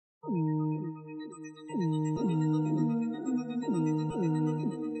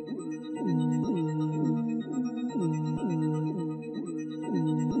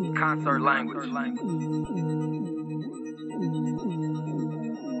insert language.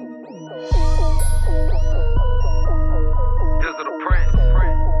 Dizzle Da Prince,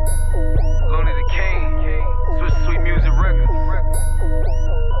 Looney the King, Switch Sweet Music Records.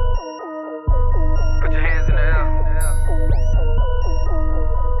 Put your hands in the air.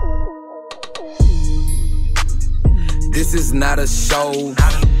 This is not a show,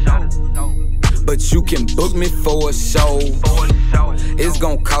 but you can book me for a show. It's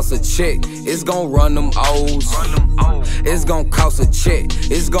gon' cost a check, it's gon' run them O's. It's gon' cost a check,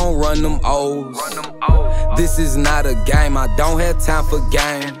 it's gon' run them O's. This is not a game, I don't have time for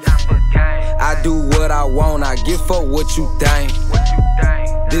games. I do what I want, I give for what you think.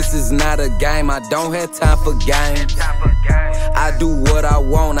 This is not a game, I don't have time for games. I do what I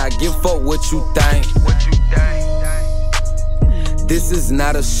want, I give for what you think. This is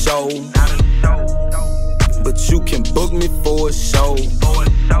not a show, but you can book me for a show.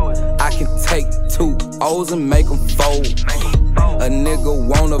 I can take 2 O's and make them fold. A nigga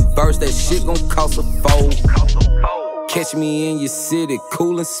want a verse, that shit gon' cost a fold. Catch me in your city,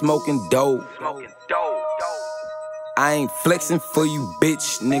 coolin', smoking dope. I ain't flexing for you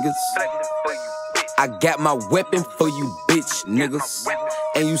bitch niggas. I got my weapon for you bitch niggas.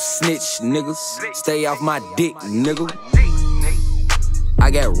 And you snitch niggas, stay off my dick nigga. I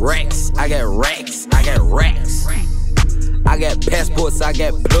got racks, I got racks, I got racks. I got passports, I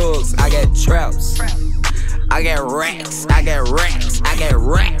got plugs, I got traps. I got racks, I got racks, I got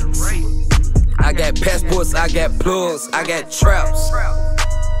racks. I got passports, I got plugs, I got traps.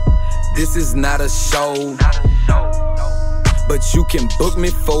 This is not a show, but you can book me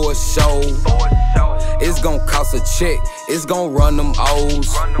for a show. It's gon' cost a check, it's gon' run them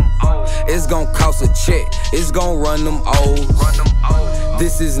O's. It's gon' cost a check, it's gon' run them O's.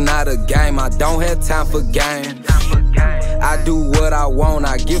 This is not a game, I don't have time for games. I do what I want,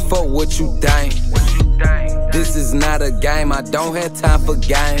 I give for what you think. This is not a game, I don't have time for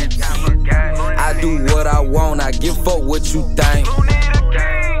games. I do what I want, I give for what you think.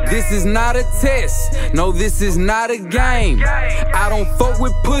 This is not a test, no, this is not a game. I don't fuck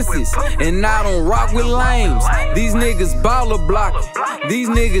with pussies, and I don't rock with lames. These niggas baller blocking, these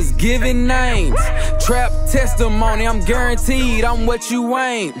niggas giving names. Trap testimony, I'm guaranteed I'm what you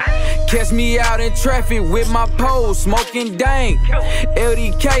ain't. Catch me out in traffic with my pole, smoking dank.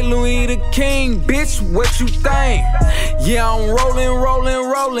 LDK, Looney the King, bitch, what you think? Yeah, I'm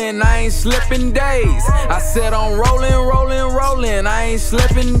rolling, I ain't slipping days. I said I'm rolling, I ain't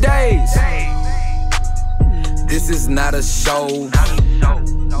slipping days. This is not a show,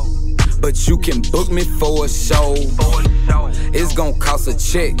 but you can book me for a show. It's gon' cost a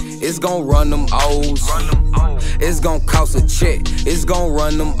check, it's gon' run them O's. It's gon' cost a check, it's gon'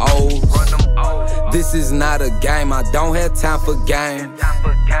 run them O's. This is not a game, I don't have time for games.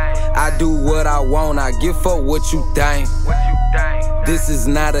 I do what I want, I give for what you think. This is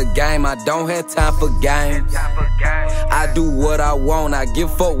not a game, I don't have time for games. I do what I want, I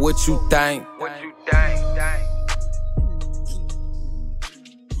give for what you think.